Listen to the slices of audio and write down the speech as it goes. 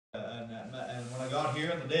got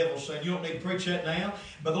here, and the devil's saying, you don't need to preach that now.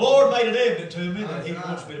 But the Lord made it evident to me that He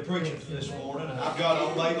wants me to preach it this morning, and I've got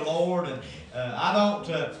to obey the Lord. And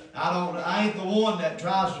I ain't the one that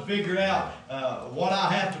tries to figure out what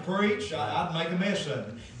I have to preach. I'd make a mess of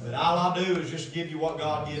it. But all I do is just give you what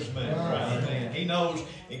God gives me. Amen. He knows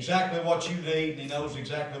exactly what you need, and He knows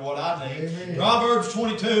exactly what I need. Amen. Proverbs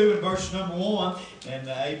 22 and verse number 1. And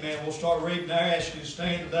amen, we'll start reading there. I ask you to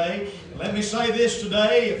stand today. And let me say this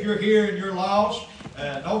today, if you're here and you're lost,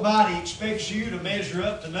 nobody expects you to measure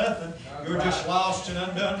up to nothing. You're just lost and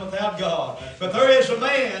undone without God. But there is a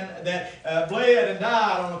man that bled and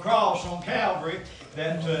died on the cross on Calvary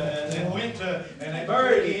that went to, and they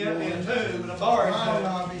buried him in a tomb, in a buried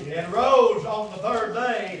tomb, and rose on the third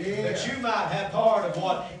day, that you might have part of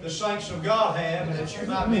what the saints of God have, and that you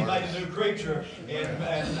might be made a new creature and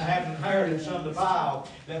have an inheritance undefiled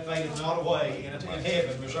that fadeth not away in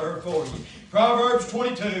heaven reserved for you. Proverbs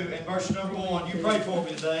 22 and verse number 1. You pray for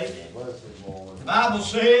me today. The Bible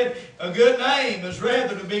said, a good name is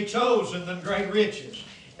rather to be chosen than great riches,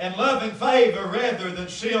 and loving favor rather than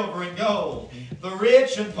silver and gold. The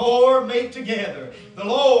rich and poor meet together. The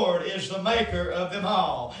Lord is the maker of them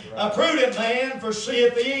all. A prudent man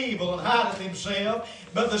foreseeth the evil and hideth himself,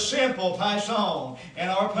 but the simple pass on and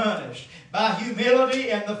are punished. By humility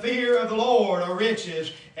and the fear of the Lord are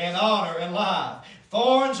riches and honor and life.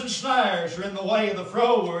 Thorns and snares are in the way of the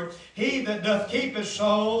froward. He that doth keep his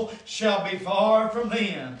soul shall be far from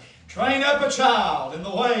them. Train up a child in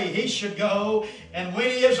the way he should go, and when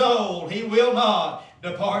he is old, he will not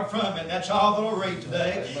depart from it. That's all that we'll read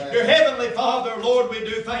today. Amen. Dear Heavenly Father, Lord, we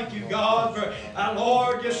do thank you, God, for,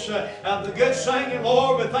 Lord, just the good singing,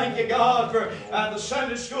 Lord. We thank you, God, for the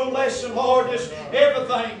Sunday school lesson, Lord, just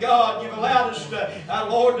everything, God. You've allowed us to,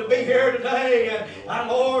 Lord, to be here today. And,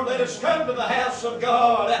 Lord, let us come to the house of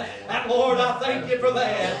God. And, Lord, I thank you for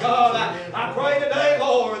that. God, I pray today,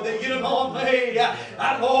 Lord, that you'd anoint me.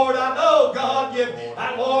 And, Lord, I know, God, you've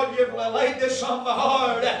laid this on my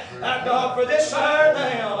heart. God, for this hour,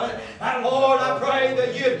 now. And Lord, I pray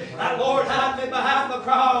that you'd, Lord, hide me behind the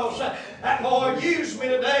cross. And Lord, use me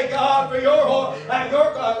today, God, for your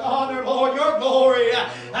honor, Lord, your glory.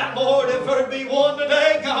 And Lord, if there be one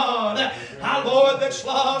today, God, Lord, that's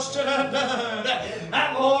lost and undone,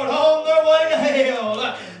 and Lord, on their way to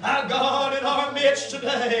hell, God, in our midst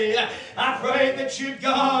today, I pray that you'd,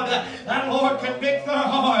 God, and Lord, convict their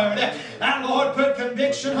heart, and Lord, put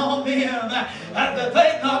conviction on them, that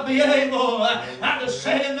they not be able to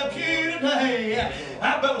sit in the pew today,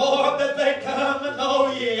 but Lord, that they come and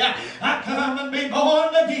know ye, come and be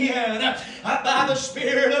born again by the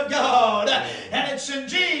Spirit of God. And it's in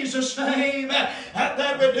Jesus' name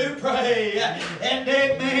that we do pray. And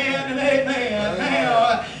amen and amen.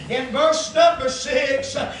 Now, in verse number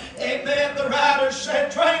 6, amen, the writer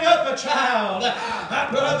said, train up a child,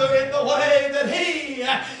 brother, in the way that he,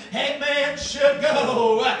 amen, should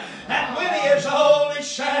go. And when he is old, he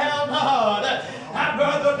shall not,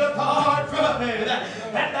 brother, depart from it.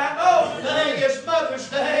 And I know today is Mother's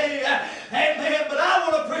Day, amen, but I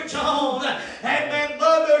want to preach on, amen,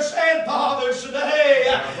 mothers and fathers today.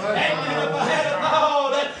 Amen, if I had a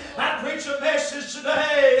thought, I'd preach a message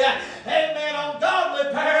today, amen, on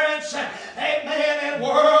godly parents, amen, and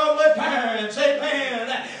worldly parents, amen,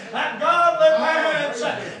 and godly parents,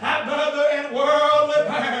 brother, and worldly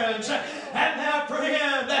parents. And now,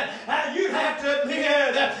 friend, you have to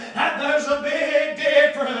admit that there's a big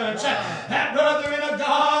difference, brother, in a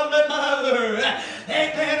godly mother,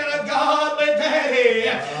 amen, and a godly daddy,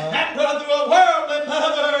 and brother, a worldly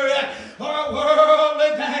mother or a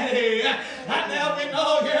worldly daddy. And now we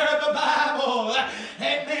know here in the Bible,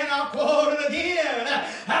 amen, I'll quote it again,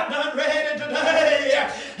 I've done read it today,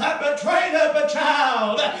 but train up a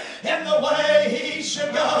child in the way he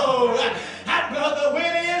should go, and brother,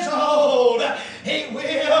 when he is old, he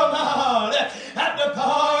will not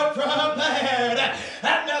depart from that.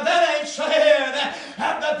 And that ain't saying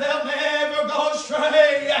that they'll never go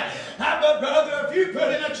astray. But brother, if you put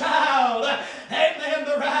in a child, amen,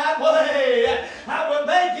 the right way, when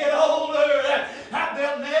they get older,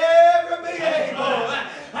 they'll never be able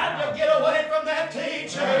to get away from that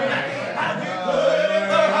teacher. You put it in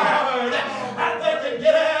their heart, they can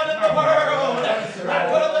get out in the world,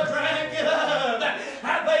 brother, drink it up,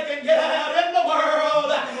 they can get out in the world,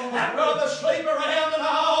 brother, sleep around and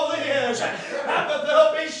all this, but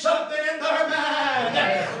there'll be something in their mind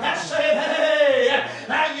that said,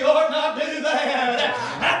 hey, you ought not do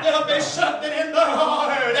that. There'll be something in their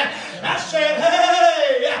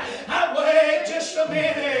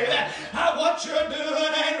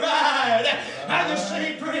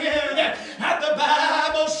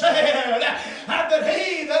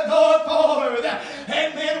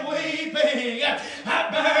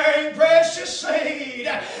bearing precious seed,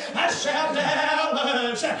 shall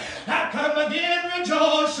doubtless come again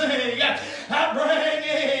rejoicing,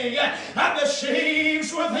 bringing the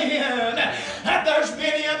sheaves within. There's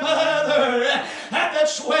many a mother that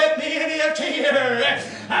sweat many a tear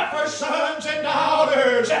for sons and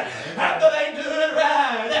daughters that ain't doing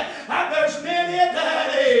right. There's many a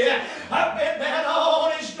daddy been down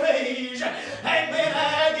on his knees and been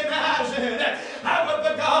agonizing with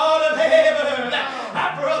the God of heaven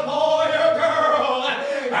for a boy or girl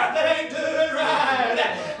that ain't doing right.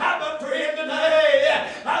 But friend, today,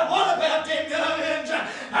 what about them youngins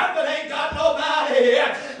that ain't got nobody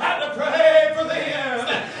to pray for them?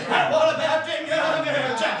 What about them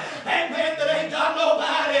youngins, amen, that ain't got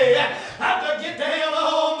nobody to get down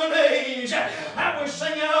on the knees? I was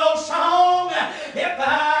singing an old song, if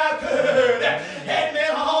I could,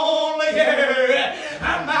 amen, only hear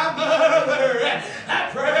my mother I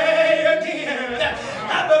pray again.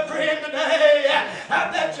 But friend, today,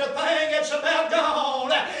 that's a thing that's about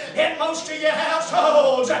gone in most of your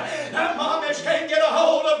households. Mommies can't get a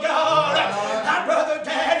hold of God. Brother,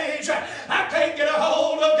 daddies, I can't get a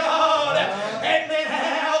hold of God. Amen.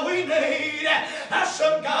 How we need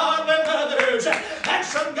some godly mothers and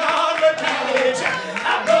some godly daddies.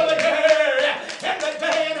 Brother, here in the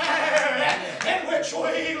day and hour in which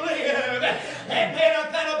we live. Amen. I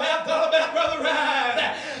thought about Brother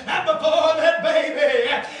Ryan before that baby,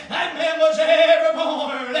 amen, was ever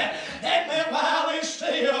born. Amen. While he's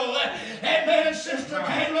still, amen, in Sister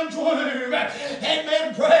Caitlin's womb.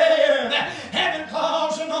 Amen. Praying, having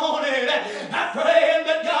claws on it. I'm praying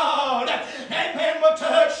that God, amen, will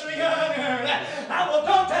touch the young'un. Well,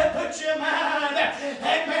 don't that put you in mind,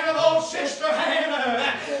 amen, of old Sister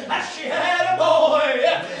Hannah. She had a boy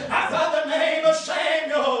by the name of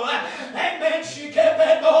Samuel. Amen. She kept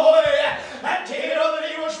that boy until that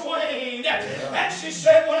he was weaned. And she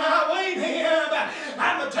said, when I wean him,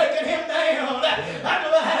 I'm taking him down to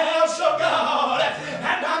the house of God.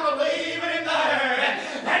 And I'm leaving him there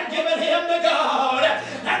and giving him to God.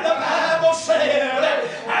 And the Bible said,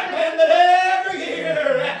 amen, that every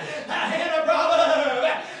year Hannah brought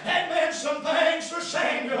up, amen, some things for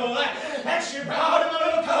Samuel. And she brought him a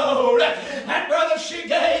little coat. And brother, she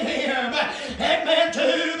gave him, amen,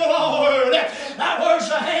 to the Lord. Where's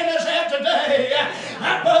the Hannahs at today?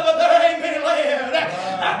 Brother, there ain't been led.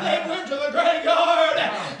 They went to the graveyard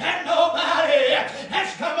and nobody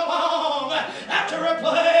has come along to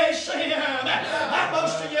replace him.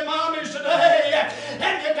 Most of your mommies today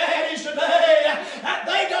and your daddies today,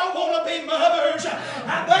 they don't want to be mothers.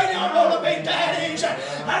 They don't want to be daddies.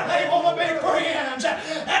 They want to be friends.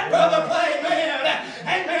 And brother, play men.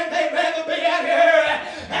 Amen. They'd rather be out here.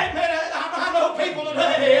 Amen. I know people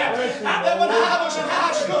today that when I was in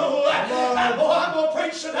high school, boy, I'm going to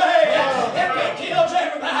preach today. It kills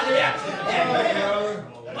everybody. Amen.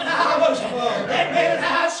 When I was, amen, in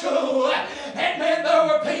high school, amen, there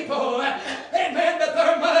were people, amen, that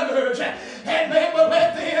their mothers, amen, would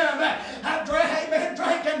let them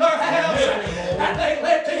drink in their house, and they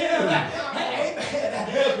let them, amen,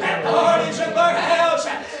 have parties in their house,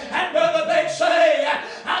 and brother, they'd say,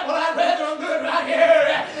 well, I'd rather do it right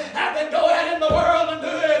here than go out in the world and do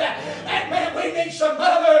it. Amen, we need some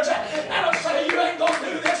mothers that'll say, you ain't going to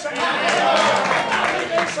do this tonight. We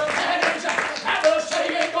need some daddies that'll say,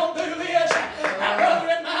 you ain't going to do this. Brother,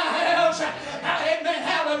 in my house, amen,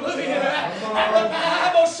 hallelujah. And the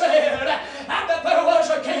Bible said that there was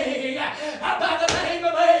a king by the name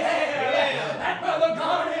of Ahab. And Brother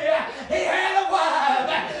Garney, he had a wife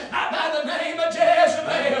by the name of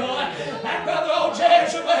Jezebel. And Brother, old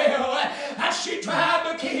Jezebel, she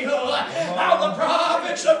tried to kill all the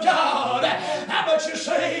prophets of God. But you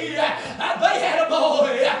see, they had a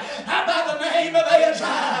boy by the name of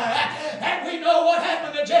Ahaziah. And we know what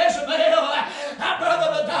happened to Jezebel.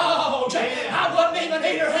 Brother, the dogs, I wouldn't even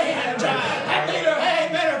eat her hands. I'd eat her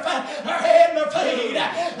head and her feet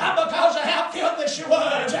because of how filthy she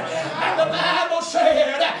was. And the Bible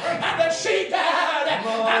said that she died.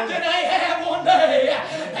 And then Ahab one day,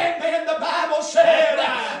 amen, the Bible said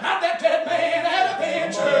that man had a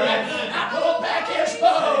venture. I pulled back his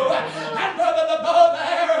bow. And brother, the bow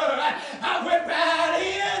there, I went right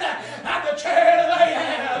in the chariot of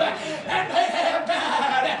Ahab. And Ahab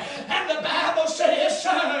died. And the Bible said his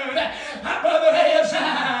son, my brother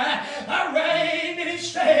Ahaziah, reigned in his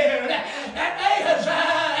stead. And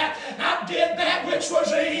Ahaziah did that which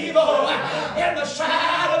was evil in the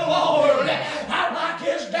sight of the Lord. Like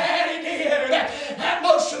his daddy did. And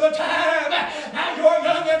most of the time, your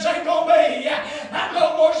youngins ain't going to be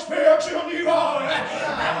no more spiritual than you are.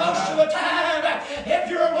 Most of the time, if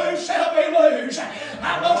you're loose, they'll be loose.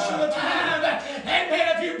 Most of the time,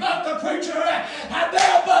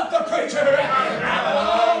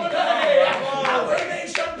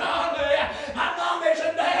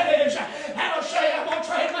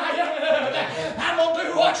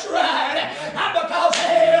 what's right. Because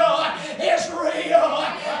hell is real.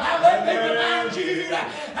 Let me remind you,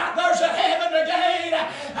 there's a heaven to gain,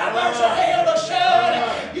 there's a hell to shun.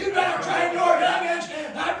 You better train your youngins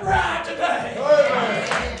right today.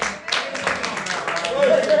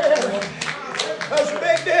 There's a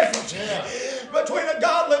big difference between a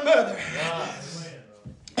godly mother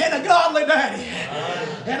and a godly daddy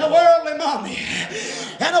and a worldly mommy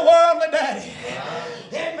and a worldly daddy.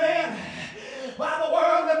 Amen. Why the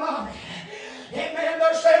worldly mommy? Amen.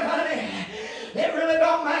 They're saying, honey, it really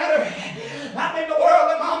don't matter. I mean, the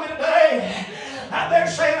worldly mommy today, they're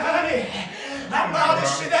saying, honey,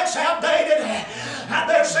 see, that's outdated.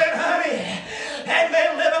 They're saying, honey,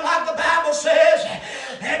 amen, living like the Bible says,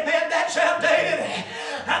 amen, that's outdated.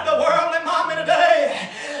 The worldly mommy today,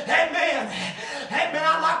 amen, amen,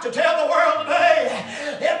 I'd like to tell the world today,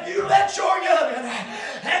 if you let your youngin',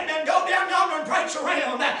 amen, go down yonder and pranced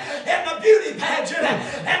around in the beauty pageant,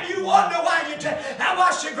 and you wonder why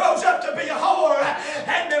she grows up to be a whore,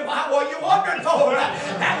 amen, why were you wondering for?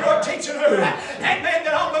 And you're teaching her, amen,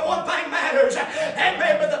 that only one thing matters,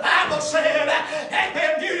 amen, but the Bible said,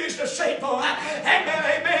 amen, beauty's deceitful, amen,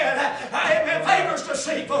 amen, amen, favor's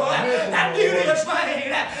deceitful, and beauty is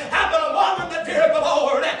vain, but a woman that feareth the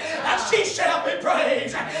Lord, she shall be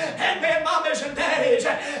praised. Amen, mommies and daddies,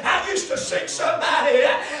 I used to seek somebody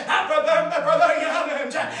for their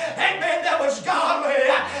youngins, amen, that was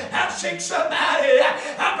godly. I seek somebody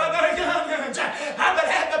for their youngins that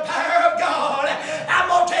had the power of God. I'm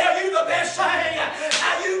going to tell you the best thing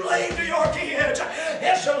you lead to your kids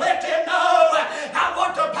is to let them know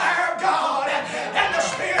what the power of God and the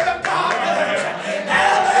Spirit of God is.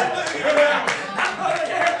 Hallelujah. I'm going to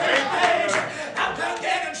hear these things. I'm done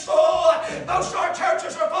getting full. Most of our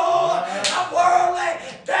churches are full of worldly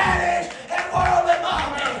daddies and worldly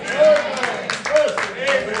mommies.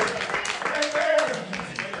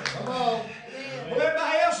 Come on. Well,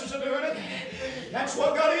 everybody else is doing it. That's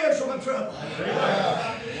what got Israel in trouble.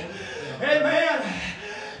 Amen.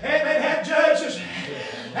 Amen. Had judges.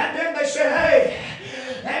 And then they said, hey,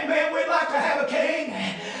 amen, we'd like to have a king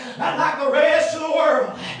like the rest of the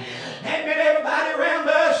world. Amen. Everybody around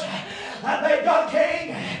us, they've got a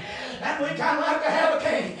king, and we kind of like to have a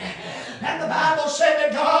king. And the Bible said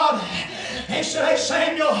that God, he said, hey,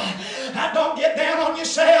 Samuel, don't get down on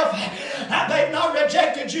yourself. They've not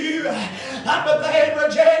rejected you, but they have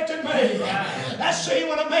rejected me. See,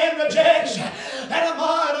 when a man rejects, and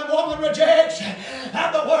a woman rejects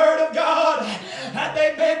the Word of God,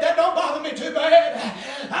 that don't bother me too bad,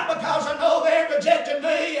 because I know they rejected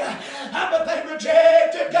me, but they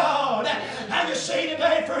rejected God. You see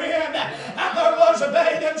today, friend, there was a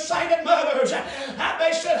day them sainted mothers,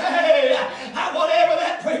 they said, hey, whatever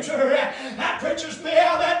that preaches me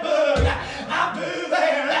out of that book, I'll do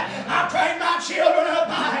that. I'll train my children up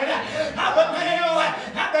right. But now,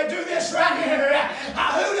 they do this right here.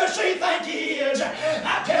 Who does he think he is?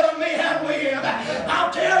 Telling me how to live.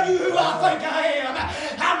 I'll tell you who I think I am.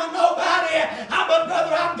 I'm a nobody. I'm a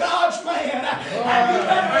brother. I'm God's man. And you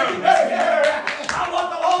better hear what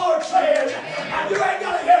the Lord says. And you ain't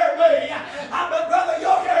going to hear me. But brother,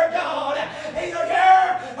 you'll hear God. Either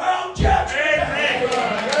here or on judgment.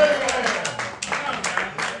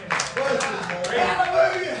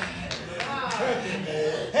 Hallelujah.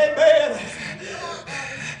 Amen.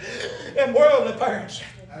 Them worldly parents.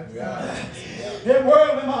 Them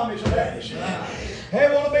worldly mommies and daddies. They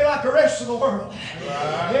want to be like the rest of the world.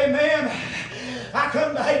 Amen. I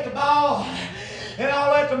come to hate the ball, and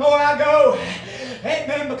all that the more I go.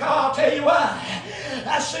 Amen. Because I'll tell you why.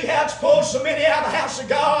 I see how it's pulled so many out of the house of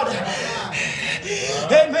God.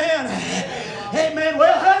 Amen. Amen.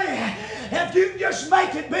 Well, honey, if you can just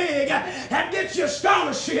make it big and get you a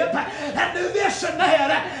scholarship and do this and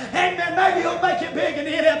that, amen, maybe you'll make it big in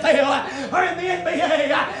the NFL or in the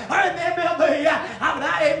NBA or in the MLB.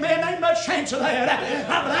 Amen, ain't much chance of that.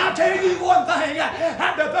 But I'll tell you one thing,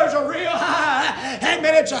 that there's a real high,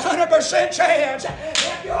 amen, it's 100% chance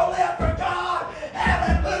if you'll live for God,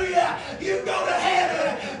 hallelujah, you go to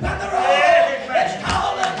heaven. But the road is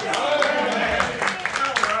called a joy.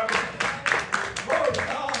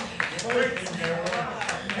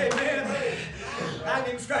 Amen. I didn't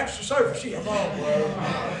even scratch the surface yet.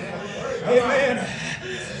 Amen.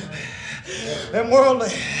 Them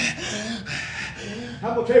worldly.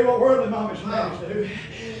 I'm going to tell you what worldly mommies and daddies do.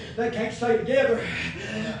 They can't stay together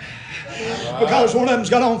because one of them's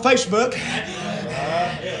got on Facebook.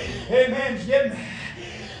 Amen.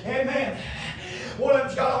 Amen. One of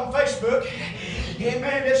them's got on Facebook.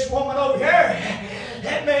 Amen. This woman over here.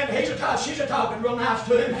 Amen. She's a talking real nice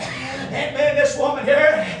to him. Amen. This woman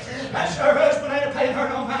here, her husband ain't paying her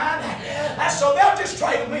no mind. So they'll just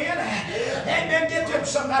trade them in. Amen. Get them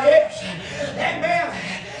somebody else. Amen.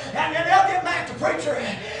 And then they'll get mad at the preacher.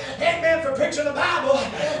 Amen, for preaching the Bible.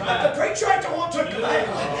 But the preacher ain't the one to took the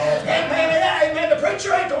Bible. Amen. Amen. The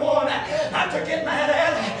preacher ain't the one not to get mad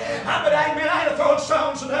at. But amen, I ain't throwing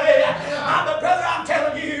stones today. But brother, I'm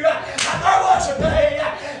telling you, there was a day,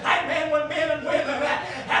 amen, when men and women,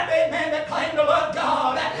 amen, that claim to love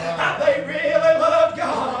God, they really love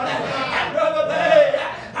God. And brother,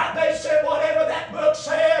 they said whatever that book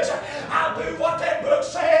says, I'll do what that book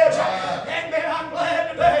says. Amen. I'm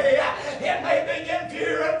glad today. It may be getting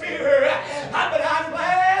fewer and fewer, but I'm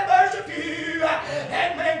glad there's a few.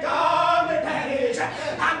 Amen. Godly daddies.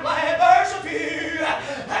 I'm glad there's a few.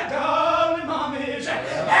 Godly mommies.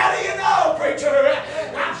 How do you know, preacher?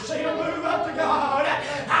 I've seen them move up to God.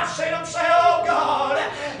 I've seen them say, oh God,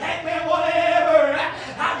 amen, whatever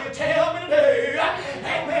you tell me to do.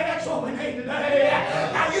 Amen, that's what we need today.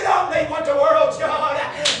 Now you don't need what the world's got.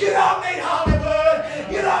 You don't need Hollywood.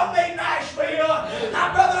 You don't need Nashville.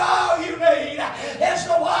 Now brother, all you need is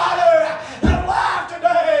the water of life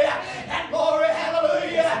today. And glory,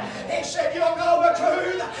 hallelujah. He said you'll know the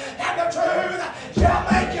truth, and the truth shall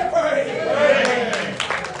make you free. Amen.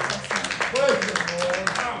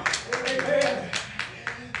 Amen.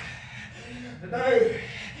 Today,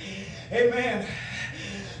 amen.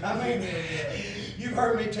 I mean, you've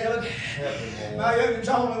heard me tell it. My youngin's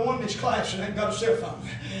the only one in this class that ain't got a cell phone.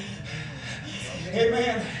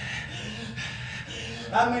 Amen.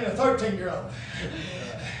 I mean, a 13-year-old.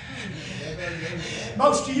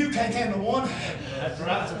 Most of you can't handle one. That's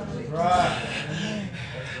right. That's right.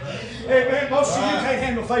 Amen. Most of you can't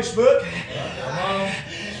handle Facebook.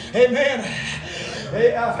 Amen.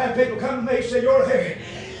 Hey, I've had people come to me and say, you ought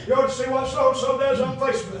to see what so-and-so does on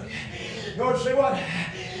Facebook. You ought to see what...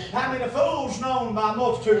 I mean, a fool's known by a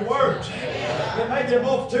multitude of words. There may be a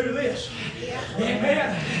multitude of this.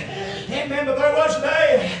 Amen. Amen. But there was a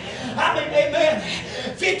day, I mean, amen,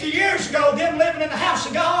 50 years ago, them living in the house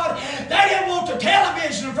of God, they didn't want the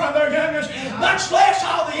television in front of their youngers, much less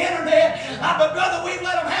all the internet. But brother, we've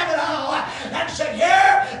let them have it all. And said,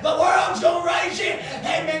 here, the world's going to raise you.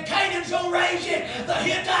 Amen. Canaan's going to raise you. The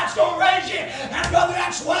Hittites going to raise you. And brother,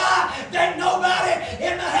 that's why there ain't nobody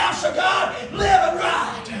in the house of God living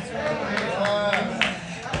right.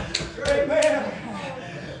 Amen.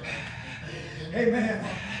 Amen.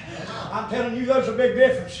 I'm telling you, there's a big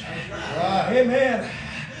difference. Amen.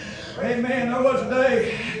 Amen. There was a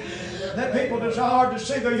day that people desired to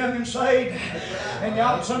see their young'uns saved. And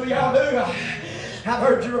y'all, some of y'all do. I've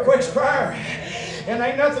heard you request prayer. And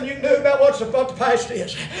ain't nothing you can do about what the past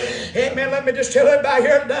is. Amen. Let me just tell everybody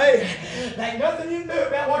here today. There ain't nothing you can do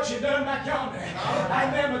about what you've done back yonder.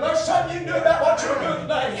 Amen. But there's something you can do about what you're doing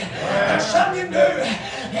today. There's something you can do.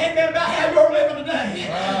 Amen. About how you're living today.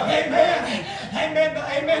 Amen. Amen.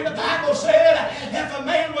 Amen. The Bible said, if a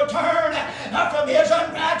man will turn from his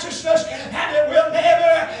unrighteousness, and it will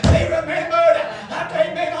never be remembered.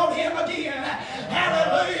 Amen. On him again.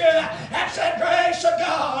 Hallelujah. That's that grace of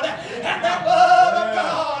God and that love of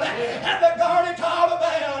God and the garnet all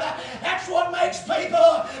about. That's what makes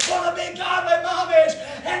people want to be godly mommies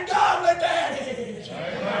and godly daddies.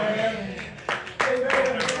 Amen.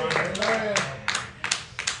 Amen.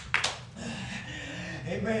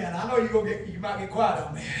 Amen. I know you might get quiet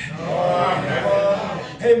on me.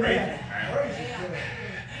 Amen.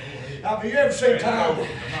 Have you ever seen time?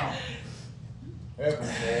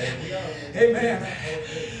 Amen.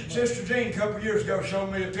 Sister Jean a couple of years ago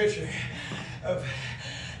showed me a picture of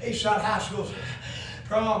Eastside High School's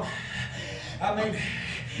prom. I mean,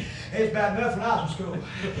 it's bad enough when I was in school.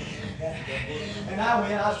 And I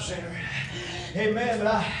went, I was a sinner. Amen.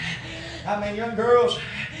 But I mean, young girls,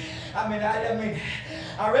 I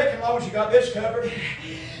reckon as long as you got this covered,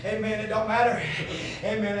 amen, it don't matter.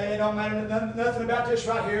 Amen, it don't matter nothing about this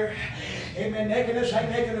right here. Amen, nakedness ain't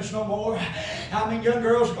nakedness no more. I mean, young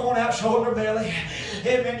girls are going out showing their belly.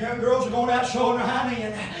 Amen, young girls are going out showing their hind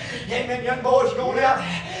end. Amen, young boys are going out.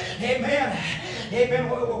 Amen. Amen.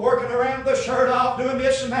 Working around the shirt off, doing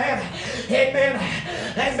this and that. Amen.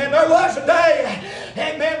 Amen. There was a day,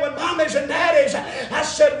 amen, when mommies and daddies, I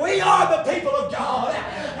said, we are the people of God.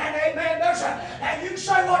 And amen, and you can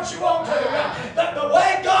say what you want to, but the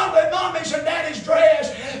way godly mommies and daddies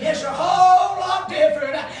dress is a whole lot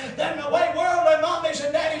different than the way worldly mommies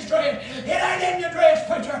and daddies dress. It ain't in your dress,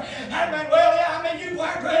 preacher. Amen. Well, yeah, I mean, you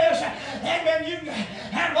wear dress. Amen. You can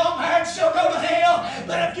have long hair and still go to hell.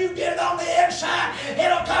 But if you get it on the inside,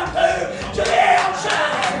 it'll come through to the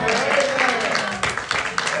outside.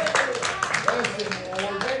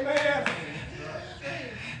 Amen.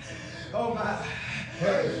 Oh my.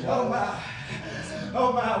 Oh my.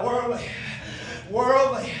 Oh my, worldly.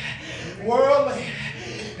 Worldly. Worldly.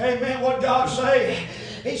 Amen. What God say?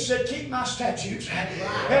 He said, keep my statutes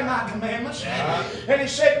and my commandments. And he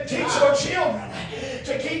said, teach your children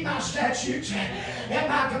to keep my statutes and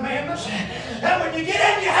my commandments. And when you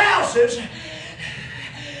get in your houses,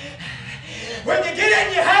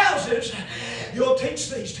 you'll teach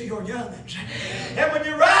these to your youngins. And when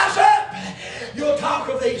you rise up, you'll talk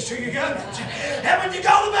of these to your youngins. And when you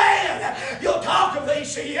go to bed, you'll talk of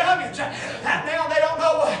these to your youngins. And now they don't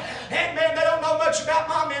know, amen, they don't know much about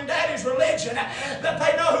mommy and daddy's religion, but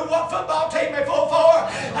they know what football team they pull for,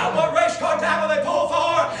 what race car driver they pull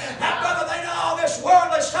for, and brother, they know all this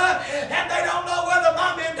worldly stuff, and they don't know whether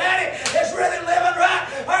mommy and daddy is really living right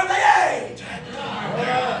or they ain't.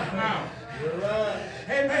 You're right.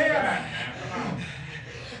 Amen.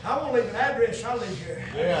 I won't leave an address. I'll leave here.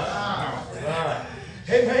 Yeah.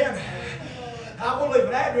 Amen. I won't leave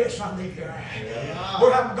an address. I'll leave here.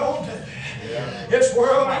 Where I'm going to. This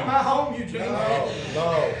world ain't my home, Eugene.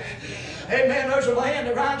 No. Amen. There's a land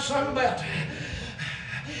that Ryan's sung about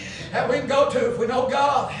that we can go to if we know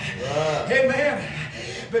God. Right. Amen.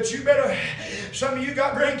 But you better, some of you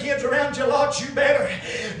got grandkids around you lots, you better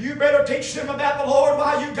teach them about the Lord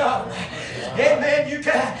while you got them. Amen. You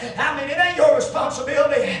can, I mean, it ain't your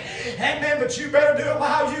responsibility. Amen. But you better do it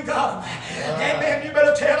while you got them. Amen. You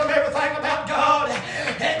better tell them everything about God.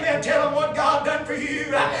 Amen. Tell them what God done for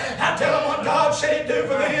you. I tell them what God said He'd do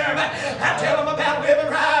for them. I tell them about living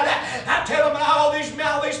right. I tell them all these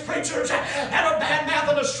preachers that are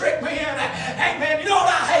bad-mouthing the strict men. Amen. You know what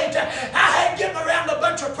I hate? I hate getting around a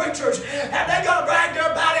bunch of preachers and they're going to brag to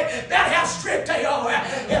everybody about how strict they are.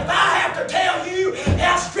 If I have to tell you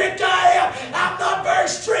how strict I am, I'm not very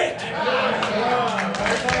strict.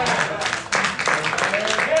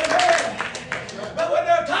 Amen. But when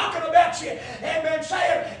they're talking about you, amen,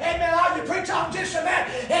 saying, amen, all you preach on this and that,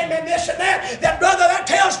 amen, this and that, then brother, that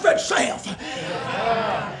tells for itself.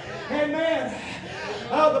 Amen.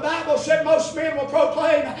 Oh, the Bible said most men will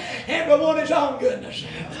proclaim everyone his own goodness.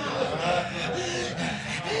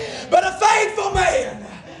 But a faithful man,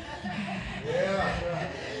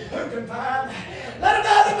 who can find? Let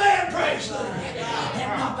another man praise thee,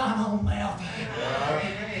 and not thine own mouth.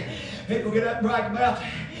 People get up and brag about,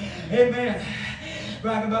 amen,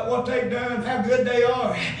 brag about what they've done, how good they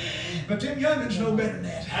are. But them youngins know better than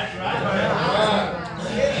that. That's right.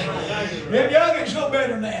 Them youngins know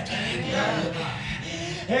better than that.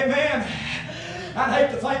 Amen. I'd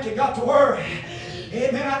hate to think you got to worry.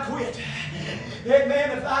 Amen, I quit.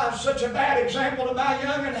 Amen, if I was such a bad example to my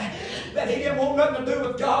youngin that he didn't want nothing to do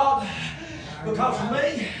with God because of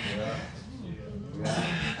me.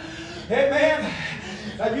 Amen.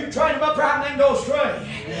 You train him up right and then go astray.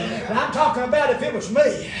 And I'm talking about if it was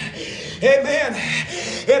me. Amen.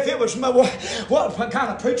 If it was me, what kind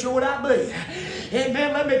of preacher would I be?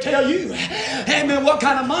 Amen. Let me tell you. Amen. What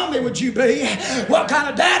kind of mommy would you be? What kind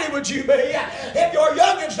of daddy would you be? If your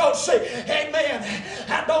youngins don't see, amen,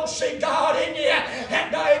 I don't see God in you.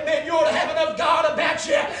 And amen, you ought to have enough God about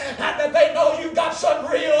you. And that they know you got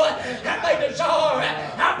something real. And they desire.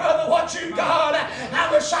 I'd rather what you got.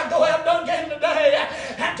 I wish I'd go out and done game today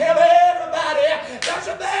and tell everybody there's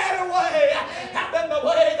a better way than the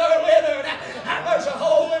way they're living. And there's a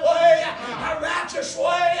holy way, a righteous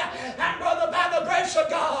way. And brother, by the grace of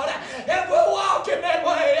God, if we'll walk in that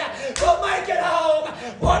way, we'll make it home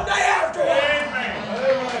one day after one.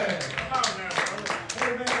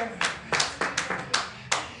 Amen.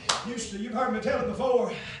 You've heard me tell it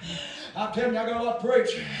before. I'm telling you, I got a lot to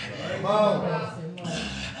preach.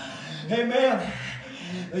 Amen.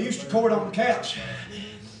 They used to court on the couch.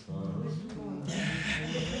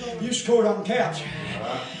 Used to court on the couch.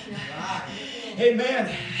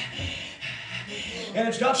 Amen. And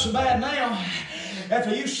it's got so bad now that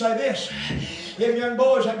they used to say this. Them young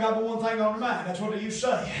boys have got but one thing on their mind. That's what they used to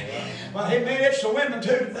say. Well, amen, it's the women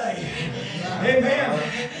too today. Amen.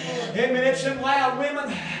 Amen, it's them loud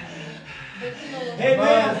women.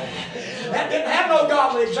 Amen. That didn't have no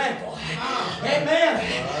godly example. Amen.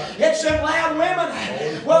 It's them loud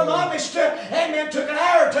women. Well, mommy amen, took an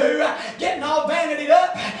hour or two getting all vanitied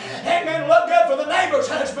up. Amen. Look good for the neighbor's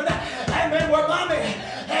husband. Amen. Where mommy,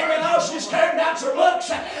 amen, all she's carrying out her looks.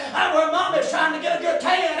 Where mommy's trying to get a good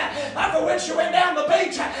tan. For when she went down the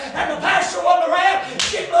beach and the pastor wasn't around,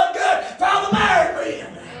 she looked good for all the married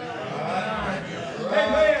men.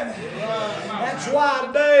 Amen. That's why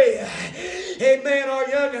today, amen, our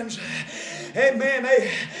youngins, amen,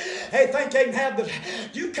 they think they can have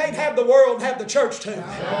you can't have the world and have the church too.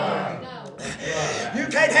 You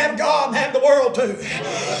can't have God and have the world too.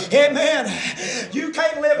 Amen. You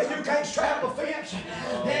can't live it. You can't straddle the fence.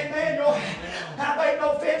 Amen. I ain't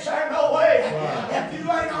no fence there, no way.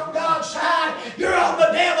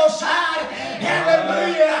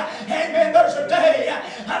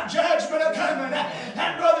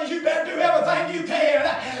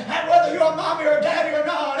 mommy or daddy or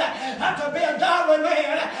not, to be a godly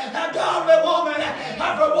man, a godly woman,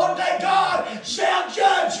 for one day God shall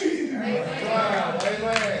judge you.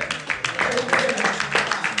 Amen.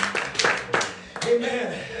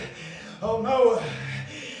 Amen. Oh, Noah,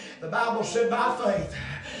 the Bible said by faith,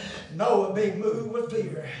 Noah being moved with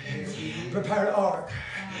fear, prepared an ark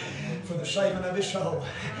for the saving of his soul.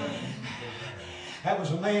 That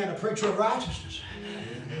was a man, a preacher of righteousness,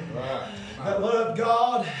 that loved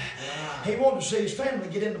God. He wanted to see his family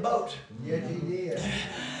get in the boat. Yes, he did.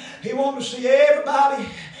 He wanted to see everybody,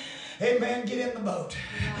 amen, get in the boat.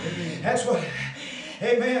 That's what,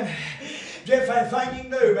 amen. Jeff, anything you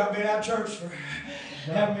can do about being out of church for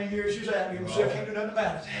how many years you're out, you still can't do nothing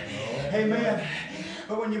about it. Amen.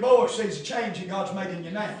 But when your boy sees the change that God's making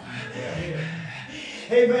you now,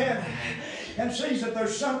 amen, and sees that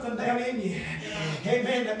there's something down in you,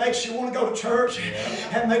 amen, that makes you want to go to church,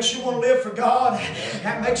 that makes you want to live for God,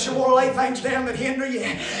 that makes you want to lay things down that hinder you,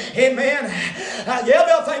 amen. Yeah,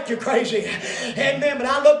 they'll think you're crazy, amen, but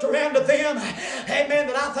I looked around at them, amen,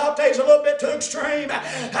 that I thought they was a little bit too extreme,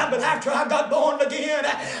 but after I got born again,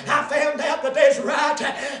 I found out that there's right.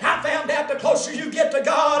 I found out the closer you get to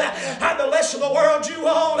God, the less of the world you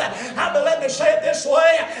want. But let me say it this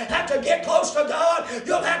way, to get close to God,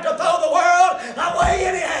 you'll have to throw the world away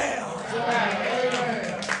anyhow.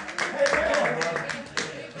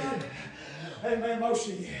 Amen. Amen. Most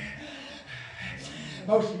of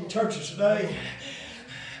you churches today,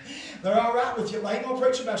 they're all right with you. They ain't gonna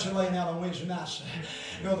preach about you laying out on Wednesday nights.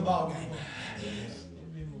 Go to the ball game.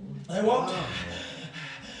 They won't.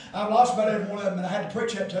 I've lost about every one of them, and I had to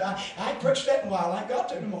preach that to. I ain't preached that in a while. I ain't got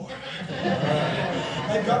to anymore.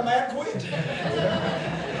 They've got mad and quit.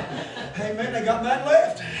 Amen. They got mad and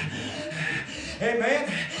left.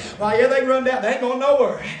 Amen. Well, yeah, they can run down. They ain't going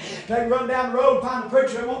nowhere. They can run down the road and find the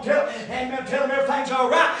preacher. They won't tell them everything's all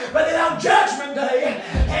right. But then on Judgment Day,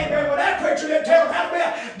 amen, when that preacher didn't tell them how to be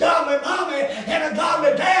a godly mommy and a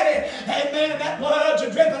godly daddy, amen, and that blood's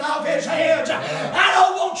dripping off his hands. I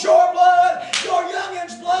don't want your blood, your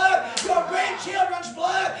youngin's blood, your grandchildren's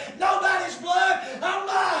blood, nobody's blood on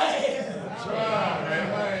my hands.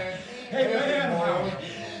 Amen. Amen.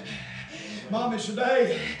 Mommies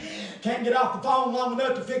today can't get off the phone long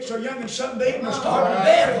enough to fix their youngins something to eat and they're starving to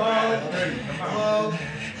death.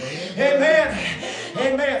 Amen.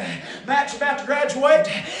 Amen. Matt's about to graduate.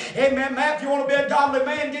 Amen. Matt, if you want to be a godly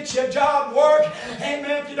man, get you a job and work.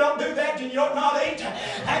 Amen. If you don't do that, then you ought not eat.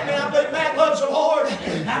 Amen. I believe Matt loves the Lord.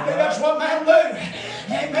 I believe that's what man will do.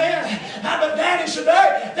 Amen. But daddies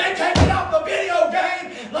today, they can't get off the video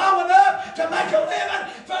game long enough to make a living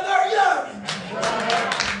for their young.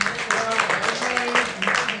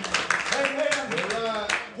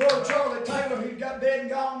 Poor Charlie Taylor, he's got dead and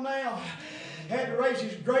gone now, had to raise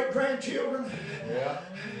his great-grandchildren. Yeah.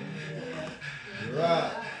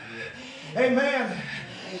 Right. Amen.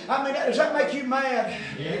 I mean, does that make you mad?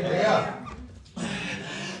 Yeah.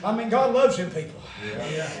 I mean, God loves him people.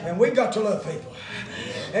 Yeah. And we've got to love people.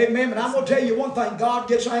 Amen. But I'm going to tell you one thing. God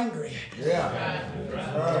gets angry. Yeah.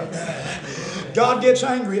 God gets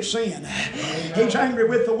angry at sin. He's angry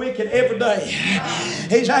with the wicked every day.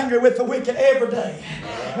 He's angry with the wicked every day.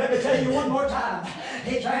 Let me tell you one more time.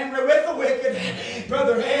 He's angry with the wicked,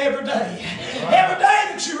 brother, every day. Every day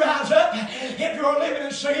that you rise up, if you're living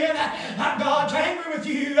in sin, God's angry with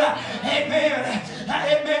you. Amen.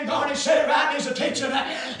 Amen. God has said it right in his teaching.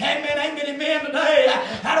 Amen. Ain't many men today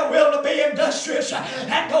that are willing to be industrious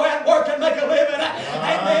and go out and work and make a living.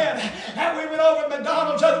 Amen. And we went over to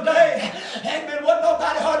McDonald's the other day. Amen. Wasn't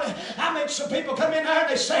nobody hardly. I mean, some people come in there and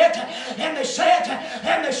they sat and they sat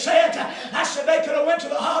and they sat. I said they could have went to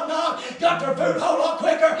the hot dog, got their food a whole lot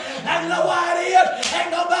quicker. And you know why it is?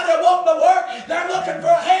 Ain't nobody wanting to work. They're looking for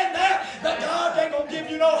a handout. But God ain't gonna give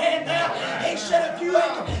you no handout. He said if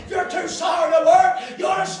you're too sorry to work,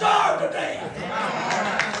 you're to starve to death.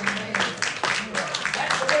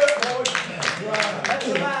 That's the word, boys. That's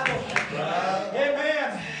the Bible.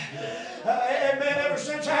 Amen. Amen. Ever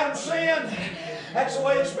since Adam sinned, that's the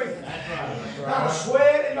way it's been. Now the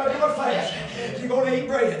sweat and your face, you're going to eat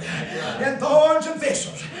bread. And thorns and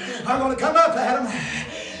thistles are going to come up at them.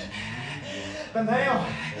 But now,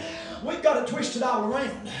 we've got to twist it all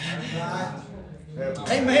around.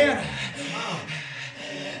 Amen.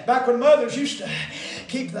 Back when mothers used to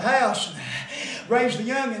keep the house and raise the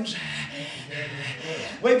youngins,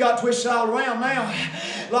 we've got to twist it all around now.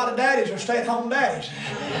 A lot of daddies are stay-at-home daddies.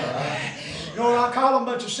 You know what I call them? A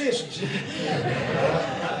bunch of sissies.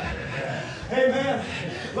 Amen.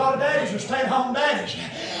 A lot of daddies are stay-at-home daddies.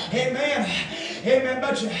 Amen. Amen.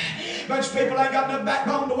 Bunch of people ain't got enough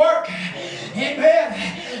backbone to work. Amen.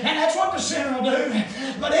 And that's what the sinner will do.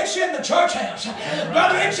 but it's in the church house.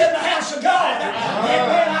 Brother, it's in the house of God.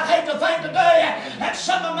 Amen. I hate to think today that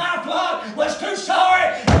some of my flock was too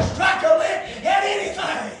sorry to strike a lick at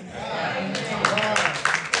anything.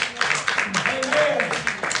 Amen.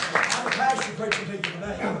 I'm a pastor preaching to you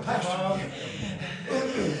today. I'm a pastor.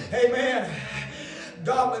 Amen.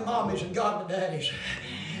 Godly mommies and godly daddies.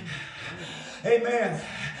 Amen.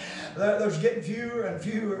 There's getting fewer and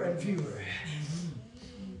fewer and fewer.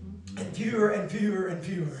 And fewer and fewer and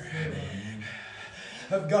fewer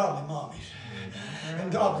of godly mommies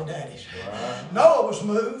and godly daddies. Noah was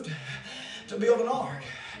moved to build an ark.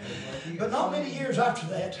 But not many years after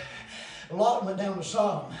that, Lot went down to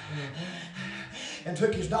Sodom and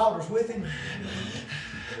took his daughters with him.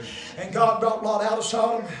 And God brought Lot out of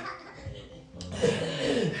Sodom.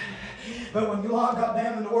 But when Lot got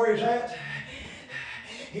down into where he's at,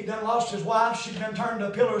 he done lost his wife. She'd been turned to a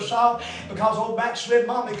pillar of salt because old backslid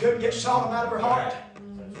mommy couldn't get Sodom out of her heart.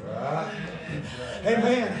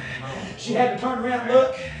 Amen. She had to turn around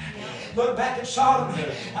and look back at Sodom.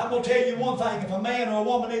 I'm going to tell you one thing. If a man or a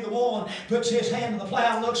woman, either one, puts his hand to the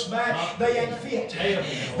plow and looks back, they ain't fit.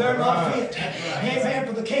 They're not fit. Amen.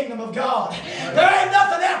 For the kingdom of God. There ain't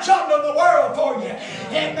nothing else under the world for you.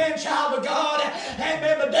 Amen, child of God.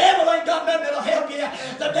 Amen. The devil ain't got nothing that'll help you.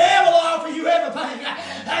 The devil will offer you everything.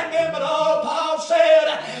 Amen. But all Paul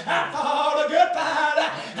said, I fought a good fight.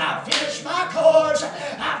 I finished my course.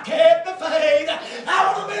 I've kept the faith. I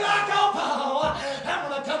want to be like old Paul. I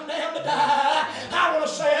want to come down to die. I want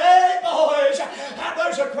to say, hey boys,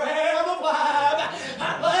 there's a crown of life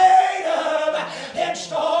laid up in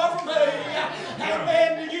store for me.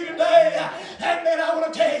 Amen to you today. Amen. I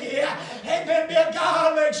want to tell you, amen, be a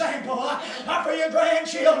godly example for your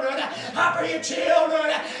grandchildren, for your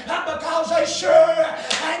children, because they sure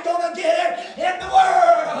ain't going to get it in the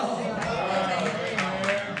world.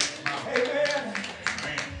 Amen.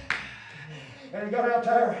 And he got out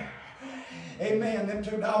there. Amen. Them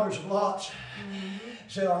two daughters of Lot's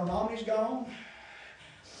said, our mommy's gone.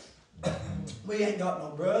 We ain't got no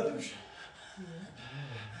brothers.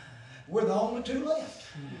 We're the only two left.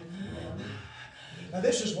 Now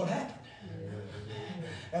this is what happened.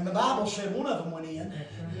 And the Bible said one of them went in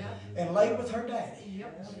and laid with her daddy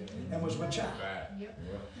and was with child.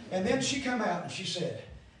 And then she come out and she said,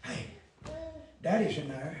 hey, daddy's in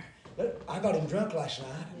there. Look, I got him drunk last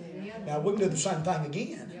night. Now we can do the same thing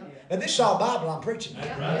again. Now this is all Bible I'm preaching.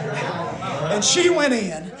 And she went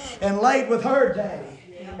in and laid with her daddy.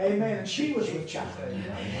 Amen. And she was with child.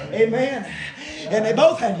 Amen. And they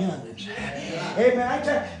both had youngins. Amen.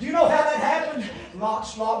 Do you know how that happened? Lot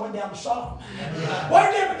went down to Sodom.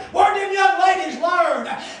 Where did young ladies learn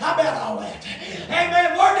about all that?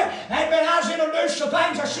 Amen. Amen. I was introduced to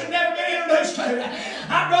things I should never been introduced to.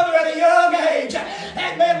 My brother at a young age.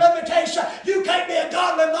 Amen. Let me tell you something. You can't be a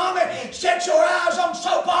godly mommy. Set your eyes on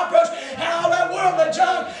soap operas and all that worldly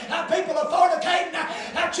junk. People are fornicating,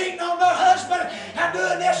 cheating on their husband, and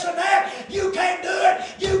doing this and that. You can't do it.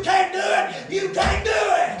 You can't do it. You can't do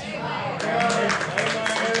it.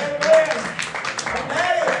 Amen.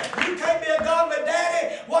 Daddy, you can't be a godly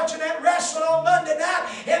daddy watching that wrestling on Monday night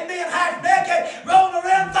and being half naked rolling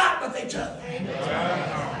around fighting with each other.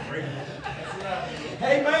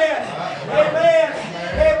 Amen. Amen.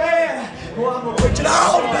 Amen. Well, I'm going to preach it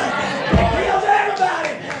all tonight. Bill's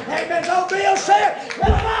everybody. Amen. So Bill said, let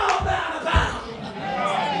them all down the bound.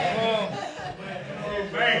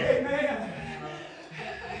 Amen.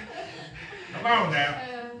 Come on now.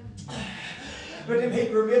 But them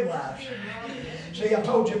Hebrew midwives. See, I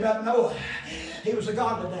told you about Noah. He was a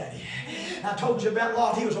godly daddy. I told you about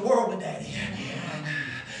Lot. He was a worldly daddy.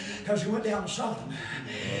 Because he went down to Sodom.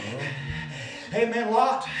 Amen.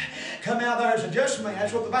 Lot come out there as a just man.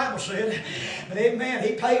 That's what the Bible said. But amen,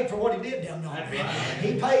 he paid for what he did down there.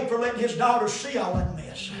 He paid for letting his daughters see all that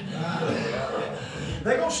mess.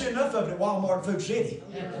 They're going to see enough of it at Walmart and Food City.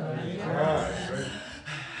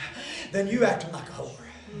 Then you acting like a whore.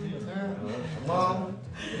 Mom.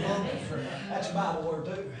 That's a Bible word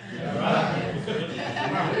too.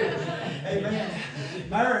 Amen.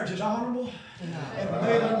 Marriage is honorable and the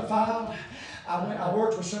bed undefiled. I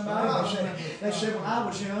worked with somebody. They said when I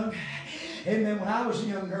was young, amen, when I was a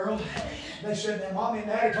young girl, they said that Mommy and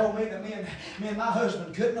Daddy told me that me and my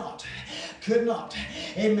husband could not,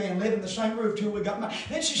 amen, live in the same roof till we got married.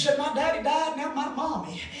 Then she said, my daddy died, now my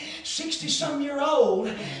mommy, 60-some-year-old,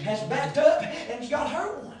 has backed up and's got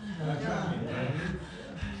her one.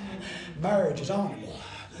 Marriage is honorable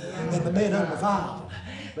and the bed undefiled.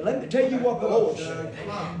 But let me tell you what the Lord said.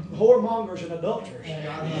 Whoremongers and adulterers,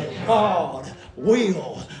 God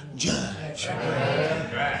will judge.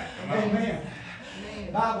 Amen.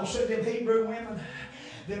 The Bible said them Hebrew women,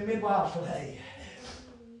 them midwives today,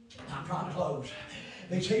 I'm trying to close.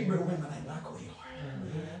 These Hebrew women ain't like we are.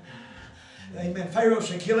 Amen. Pharaoh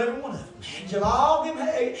said, kill every one of them. Kill all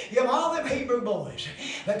them Hebrew boys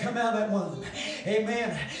that come out of that womb.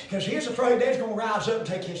 Amen. Because he's afraid they're going to rise up and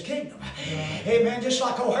take his kingdom. Amen. Just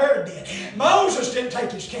like old Herod did. Moses didn't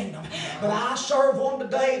take his kingdom. But I serve one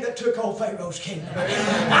today that took old Pharaoh's kingdom.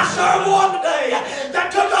 I serve one today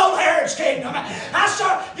that took old Herod's kingdom.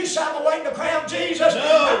 You say I'm waiting to crown Jesus.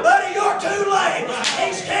 No. Buddy, you're too late.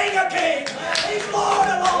 He's King of Kings. He's Lord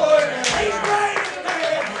of Lords. He's great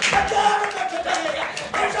today. The government today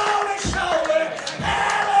is on his shoulder.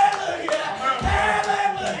 Hallelujah.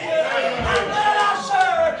 Hallelujah. I'm glad I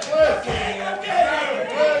serve the King of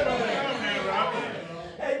Kings.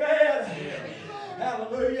 Amen.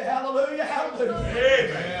 Hallelujah. Hallelujah.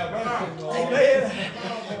 Hallelujah. Amen.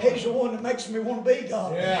 He's the one that makes me want to be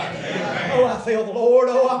God. Oh, I feel the Lord.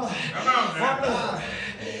 Oh, I'm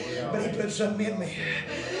but He put something in me.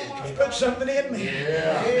 He put something in me.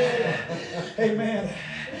 Amen.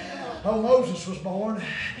 Oh, Moses was born,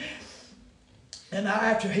 and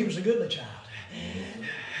after he was a goodly child.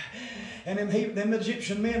 And them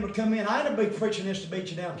Egyptian men would come in. I ain't going to be preaching this to beat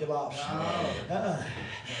you down, lost.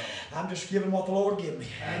 I'm just giving what the Lord give me.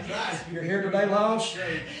 If you're here today lost,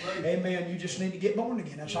 amen, you just need to get born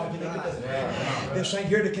again. That's all you need to do. This ain't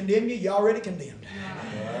here to condemn you. You're already condemned.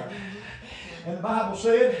 And the Bible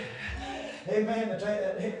said, amen,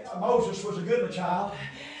 that Moses was a goodly child.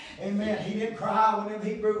 Amen. He didn't cry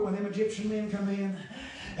when them Egyptian men come in.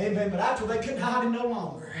 Amen. But after they couldn't hide him no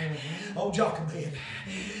longer, old Jochebed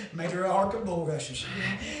made her an ark of bulrushes.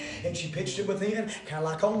 And she pitched it within, kind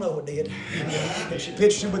of like old Noah did. And she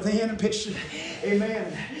pitched it within and pitched it.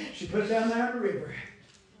 Amen. She put it down there in the river.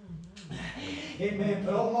 Amen.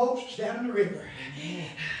 Put old Moses down in the river.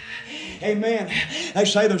 Amen. They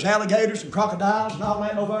say there's alligators and crocodiles and all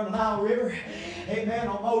that over in the Nile River. Amen.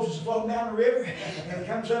 Old Moses is floating down the river, and he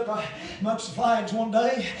comes up amongst the flags one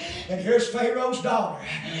day, and here's Pharaoh's daughter.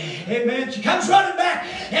 Amen. She comes running back.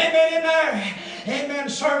 Amen. In there. Amen.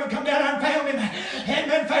 The servant come down there and found him.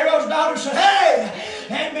 Amen. Pharaoh's daughter said, hey.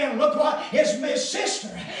 Amen. Look what his sister.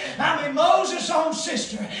 Moses' own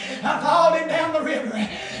sister. I followed him down the river.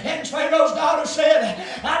 And Pharaoh's daughter said,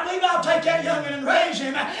 I believe I'll take that young'un and raise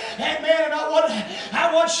him. Amen.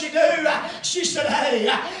 And what she do? She said,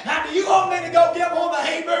 hey, do you want me to go get one of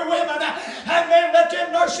the Hebrew women? Amen. Let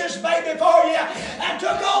them nurse this baby for you. And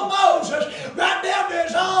took old Moses right down to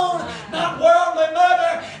his own, not worldly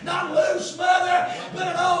mother, not loose mother, but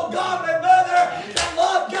an old godly mother that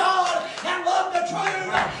loved God and loved the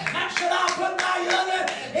truth. And said, I'll put my young'un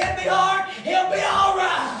in the ark. He'll be all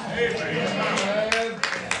right. Amen.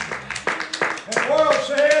 And the world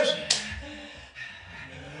says,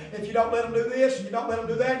 if you don't let them do this, and you don't let them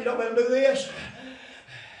do that, and you don't let them do this,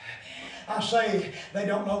 I say they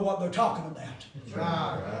don't know what they're talking about.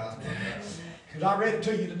 Because I read it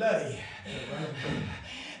to you today.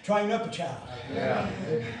 Train up a child.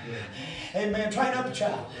 Amen. Train up a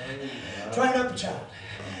child. Train up a child.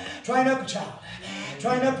 Train up a child.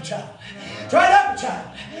 Train up a child. Train up a child.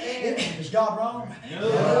 Is God wrong?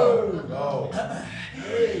 No.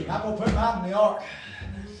 I'm going to put mine in the ark.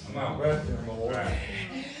 I'm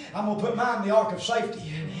going to put mine in the ark of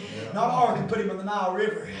safety. Not an ark and put him in the Nile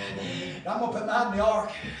River. I'm going to put mine in the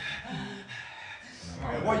ark.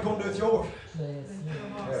 What are you going to do with yours?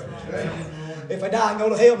 If I die and go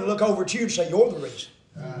to hell, and look over at you and say, you're the reason.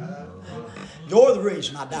 You're the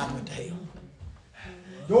reason I died and went to hell.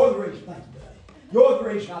 You're the reason, thank you, buddy. You're the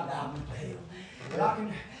reason I died and went to hell. But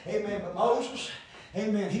amen, but Moses,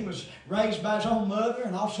 amen, he was raised by his own mother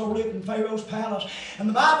and also lived in Pharaoh's palace. And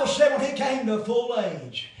the Bible said when he came to full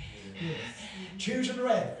age, choosing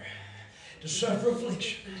rather to suffer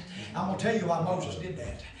affliction. I'm going to tell you why Moses did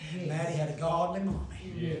that. Man, he had a godly mommy.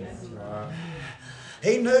 Yes.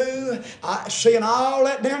 He knew, seeing all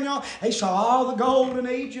that down there, he saw all the gold in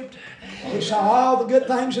Egypt. He saw all the good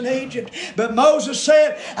things in Egypt. But Moses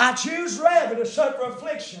said, I choose rather to suffer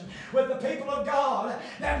affliction with the people of God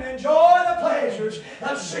than to enjoy the pleasures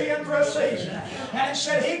of sin for a season. And it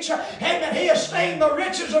said, he esteemed the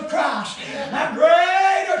riches of Christ and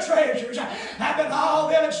greater treasures than all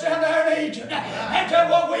them that's down there in Egypt. And to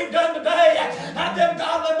what we've done today, and them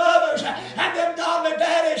godly mothers, and them godly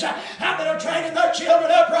daddies, and that are training their children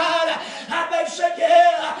upright, and they've said,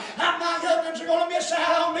 yeah, my young'uns are going to miss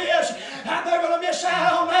out on this, and they're going to miss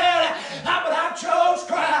out on that, but I chose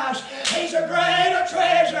Christ. He's a greater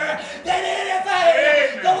treasure than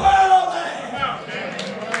anything the world has.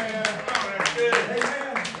 Amen.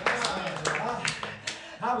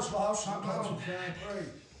 I was lost. I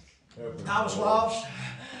was lost.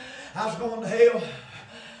 I was going to hell.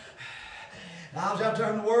 I was out there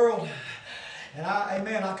in the world, and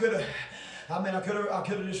I could have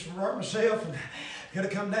just hurt myself and could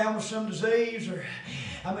have come down with some disease, or,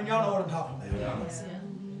 y'all know what I'm talking about.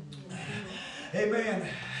 Amen.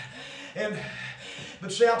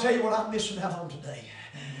 But see, I'll tell you what I'm missing out on today.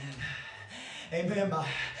 Amen. By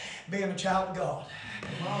being a child of God.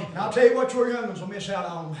 And I'll tell you what your young ones will miss out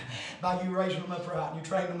on by you raising them up right and you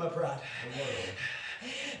training them up right.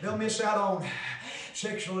 They'll miss out on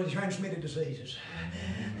sexually transmitted diseases.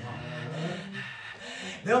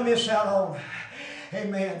 They'll miss out on,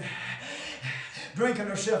 amen, drinking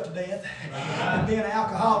herself to death, and being an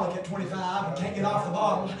alcoholic at 25 and can't get off the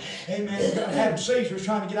bottle. Amen. Having seizures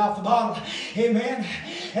trying to get off the bottle. Amen.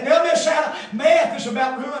 And they'll miss out. Meth is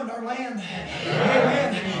about ruining our land.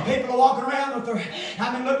 Amen. People are walking around with their,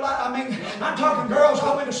 I'm talking girls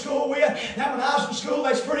I went to school with. Now when I was in school,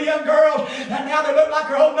 they was pretty young girls, and now they look like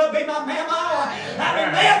they're old enough to be my mama.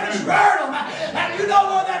 Meth is ruining them. And you know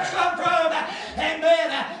where that's come from. Amen.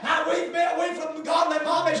 We from godly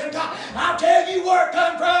mommies and God. I'll tell you where it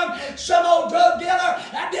come from. Some old drug dealer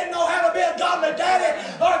that didn't know how to be a godly daddy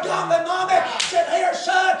or a godly mommy said, "Here,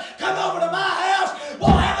 son, come over to my house. We'll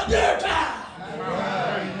have a good time."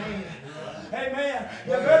 Amen.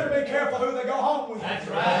 You better be careful who they go home with. That's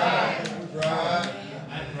right. That's right.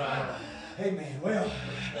 That's right. Amen. Well,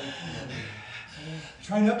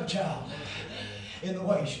 train up a child in the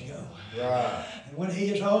way he should go. Right. And when he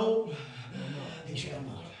is old, he shall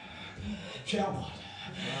not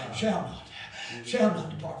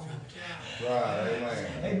depart from it.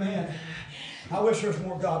 Right. Amen. Amen. I wish there was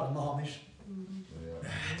more godly mommies.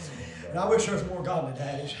 And I wish there was more godly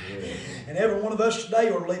daddies. And every one of us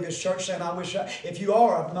today ought to leave this church saying, if you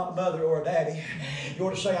are a mother or a daddy, you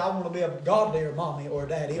ought to say, I want to be a godlier mommy or a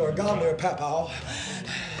daddy or a godlier papa.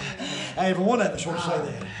 Every one of us ought to say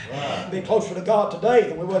that. Right. Be closer to God today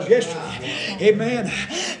than we was yesterday. Amen.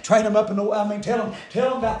 Train them up in the, tell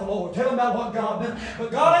them about the Lord. Tell them about what God done.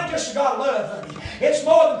 But God ain't just a God of love, honey. It's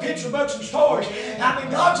more than picture books and stories.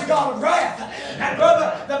 God's a God of wrath. And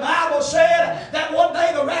brother, the Bible said that one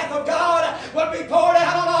day the wrath of God would be poured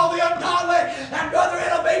out on all the ungodly. And brother,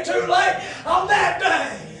 it'll be too late on that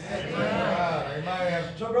day. Amen. Amen.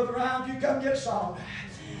 So brother Ryan, if you come get a song,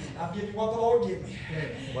 I'll give you what the Lord give me.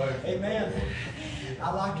 Amen.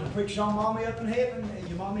 I'd like to preach on mommy up in heaven,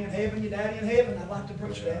 your mommy in heaven, your daddy in heaven. I'd like to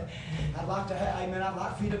preach that. I'd like to have, amen, I'd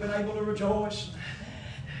like for you to have been able to rejoice.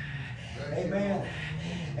 Amen.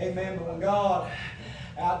 Amen. But when God,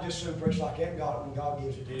 I'll just soon preach like that, when God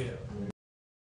gives it to you.